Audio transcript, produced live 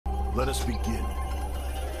Let us begin.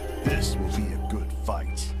 This will be a good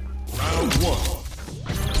fight. Round one.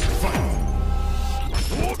 Fight!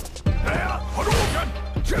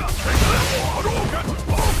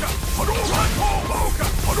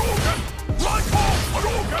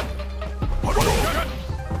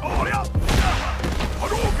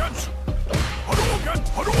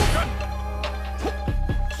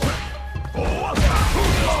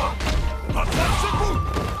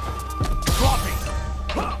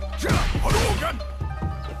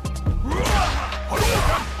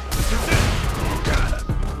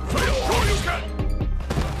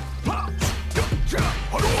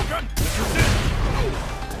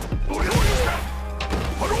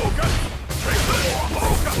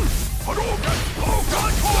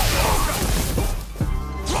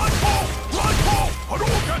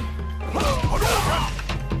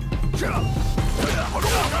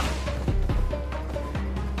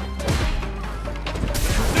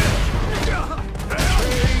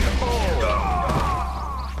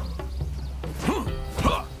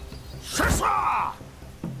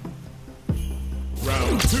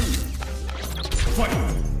 Round two. Fight!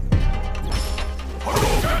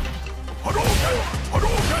 Hadouken! Hadouken!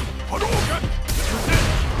 Hadouken! Hadouken! This is it!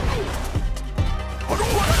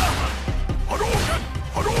 Hadouken! Hadouken!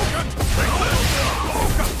 Hadouken! Take this!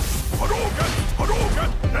 Hadouken! Hadouken! Hadouken!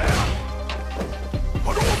 There!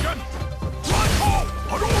 Hadouken! Right home!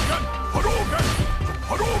 Hadouken! Hadouken!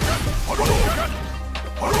 Hadouken! Hadouken!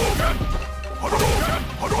 Hadouken! Hadouken! Hadouken!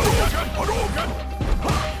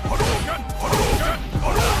 Hadouken! Hadouken! Hadouken! Hadouken! What?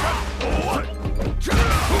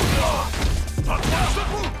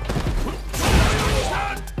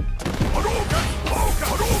 Hadouken!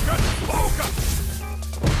 Hadouken! Hadouken!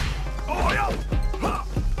 Oh yeah!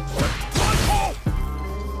 Right home!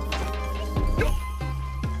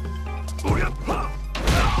 Oh yeah!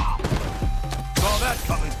 Saw that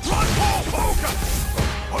coming! Right home! Hadouken!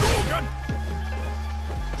 Hadouken!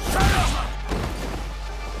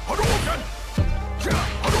 Hadouken!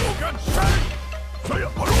 Hadouken!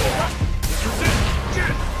 Hadouken! This is it!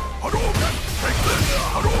 Get! Hadouken! Take this!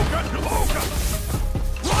 Hadouken! Hadouken!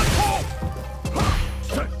 Right home!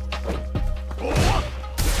 Oh!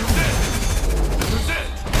 This is it! This is it!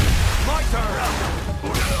 My turn!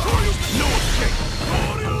 No escape!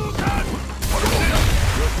 Hadouken! Hadouken!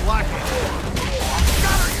 You're blacking!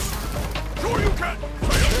 Got you! Sure you can!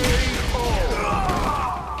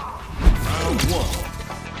 Round one.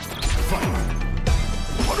 Fight!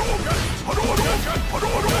 Hadouken! Hadouken!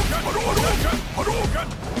 Hadouken! Hadouken! Hadouken!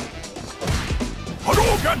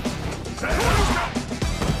 Hadouken!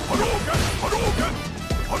 Hadouken! Hadouken!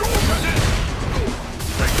 Hadouken!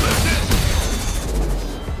 Take this in!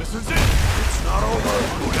 This is it! It's not over!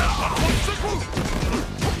 Hadouken! Hadouken!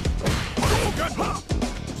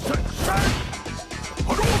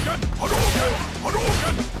 Hadouken!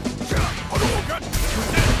 Hadouken! Hadouken! This is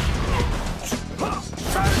it!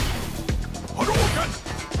 Hadouken!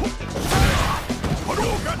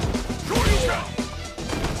 Hadouken! Shoryuken!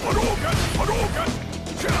 Hadouken! Hadouken!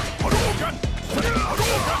 Hadouken!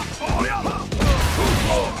 Hadouken! Oh yeah!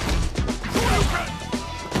 Shoryuken!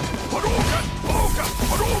 Hadouken! Hadouken!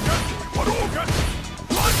 Hadouken! Hadouken!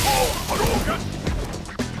 Right home! Hadouken!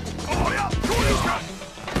 Oh yeah! Shoryuken!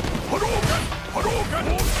 Hadouken! Hadouken!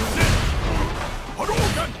 This is it!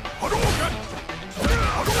 Hadouken! Hadouken! Hadouken!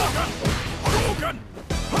 Hadouken!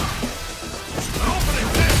 Opening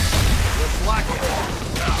this! You're blacking!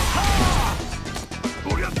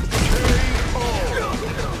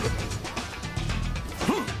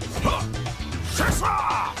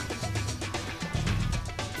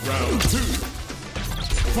 Round two.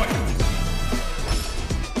 Fight!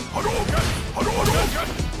 Hadouken! Hadouken!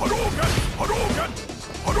 Hadouken! Hadouken!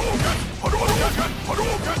 Hadouken! Hadouken! Hadouken!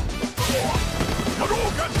 Hadouken!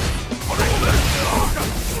 Hadouken!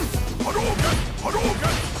 Hadouken!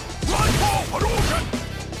 Hadouken! Right home! Hadouken!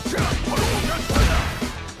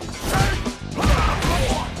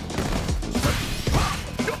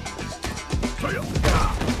 Hadouken!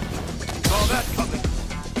 Saw that coming!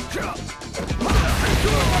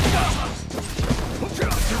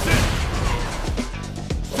 This is it!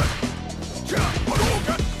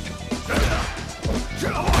 Hadouken!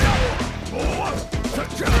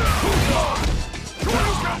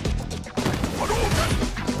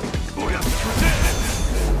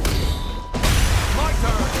 My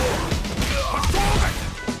turn!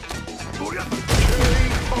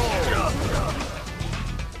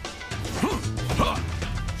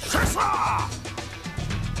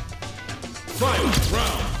 Final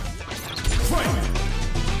round! Fight!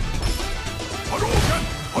 Hadouken!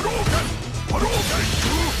 Hadouken! Hadouken!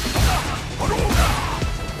 Hadouken!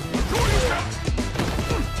 Hadouken!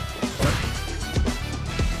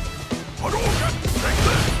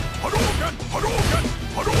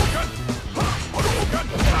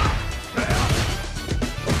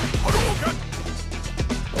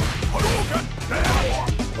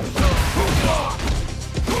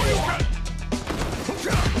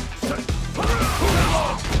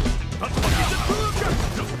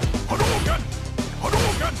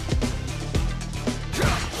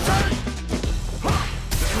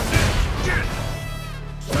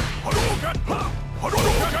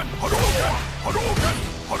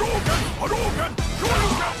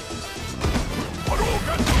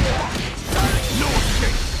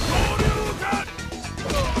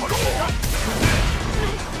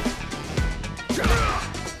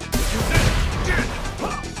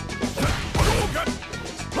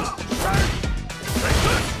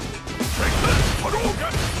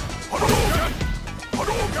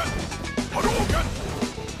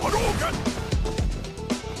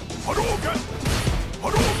 Hadouken!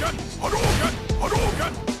 Hadouken! Hadouken!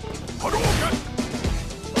 Hadouken! Hadouken!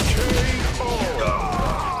 KO!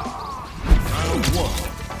 Round 1.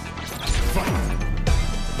 Fight!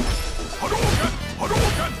 Hadouken!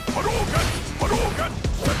 Hadouken! Hadouken! Hadouken!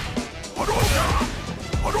 Hadouken!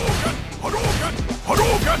 Hadouken! Hadouken! Hadouken!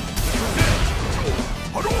 Hadouken!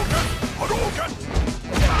 Hadouken! Hadouken!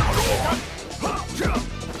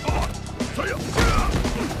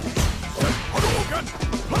 Hadouken!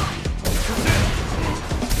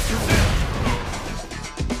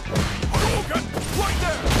 Hadouken! Right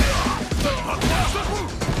there!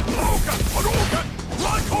 Hadouken! Hadouken!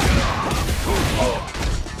 Right Hadouken!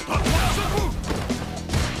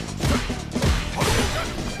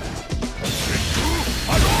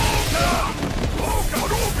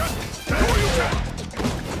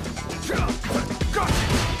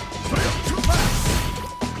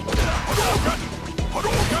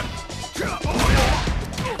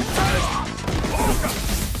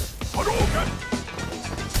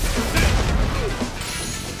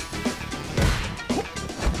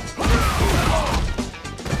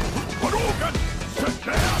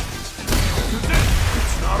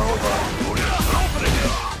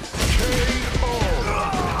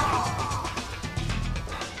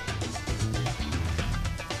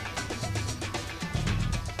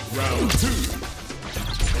 Round 2.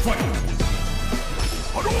 Fight!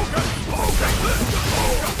 Hadouken! Hadouken!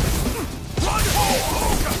 Run home!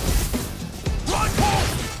 Hadouken! Run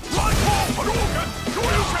home! Run home! Hadouken! Hadouken! Hadouken! Hadouken! Hadouken!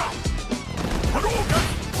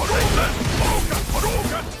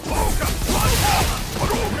 Hadouken! Run home!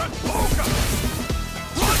 Hadouken! Hadouken!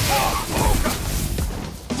 Run home! Hadouken!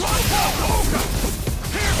 Run home! Hadouken!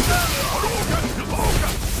 Here's them! Hadouken!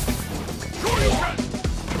 Hadouken! Hadouken!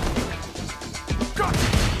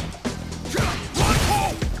 Gotcha! Run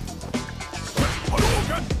home!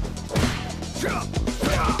 Hadouken!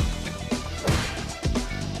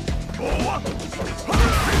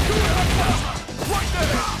 Right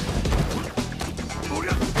there!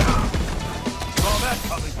 Saw that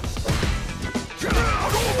coming.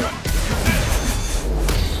 Hadouken!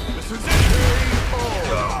 This is it!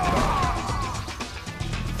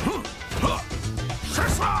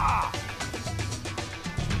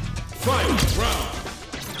 Final round!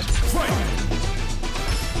 Fight!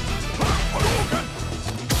 Hadouken!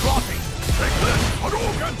 Blocking! Take this!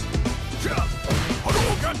 Hadouken!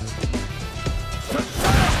 Hadouken!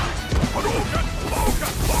 Hadouken!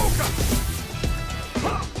 Hadouken! Hadouken!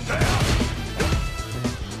 There!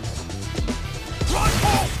 Run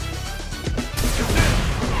home!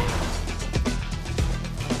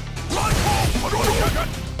 Run home! Hadouken!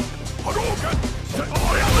 Hadouken! Hadouken!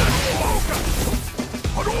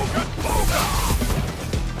 Hadouken! Hadouken!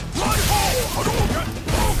 Run home! Hadouken!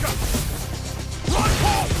 Hadouken! Run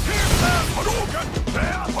home! Here's them! Hadouken!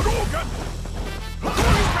 There! Hadouken!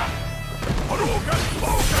 Hadouken! Hadouken! Hadouken!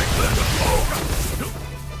 Hadouken!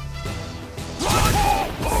 Run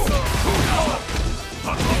home! Hadouken!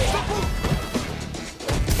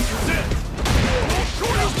 This is it!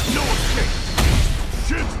 No escape!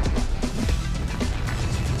 Shit!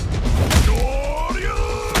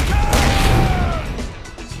 Shoryuken!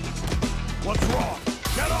 What's wrong?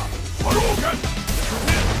 Get up! Hadouken!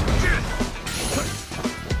 Get!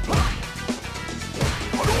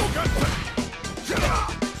 Hadouken! Get up!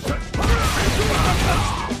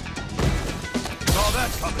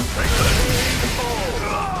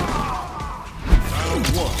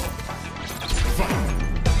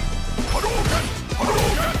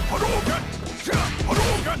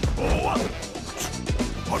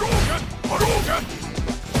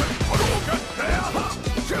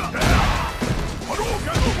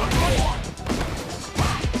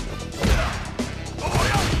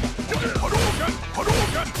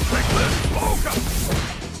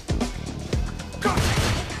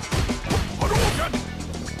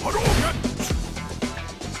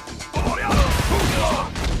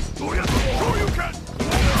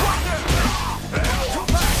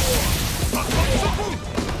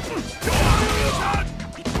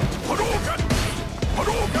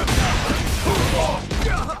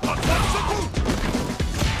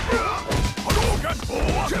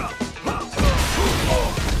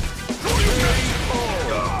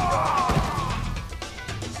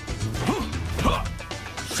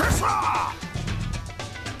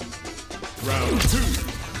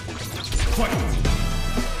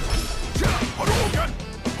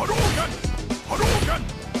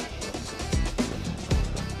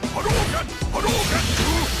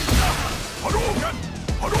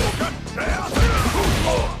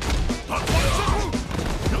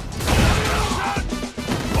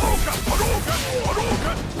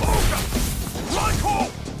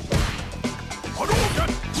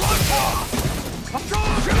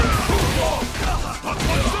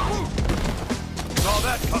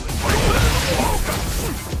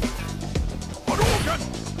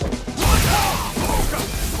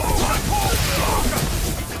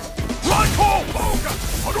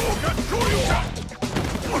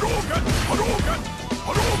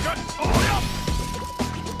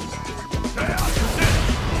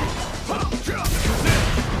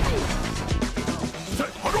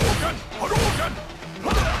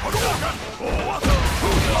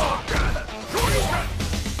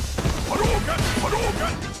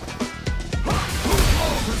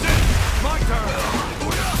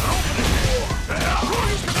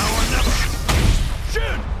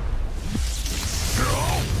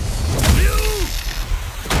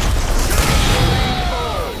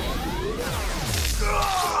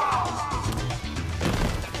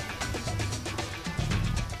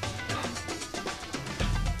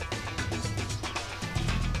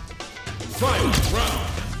 Final round.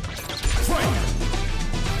 Fight!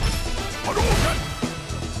 Hadouken!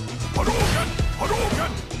 Hadouken!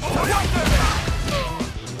 Hadouken! Hadouken!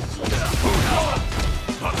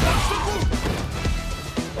 That's the move!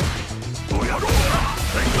 Hadouken!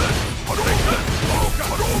 Take this! Hadouken!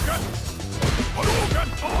 Hadouken! Hadouken!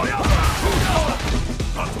 Oh yeah!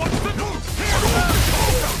 That's what's the move! Hadouken!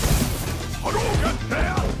 Hadouken!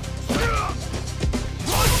 There!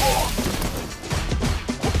 One more!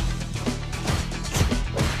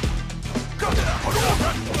 Hadouken!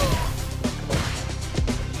 Hadouken!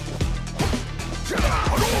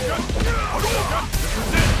 Hadouken! This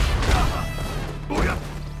is it! Oh yeah!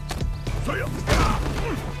 So ya!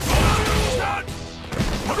 Hadouken! This is it!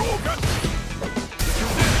 Hadouken!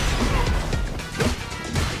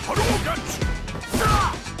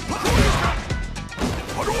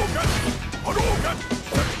 Hadouken! Hadouken!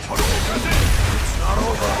 Hadouken! It's not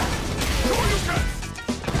over! Hadouken!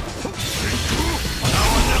 Now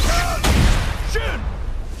on the head! Shin!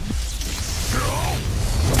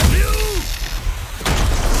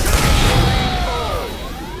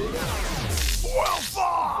 Well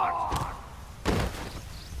fought!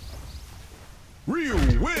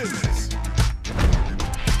 RYU wins!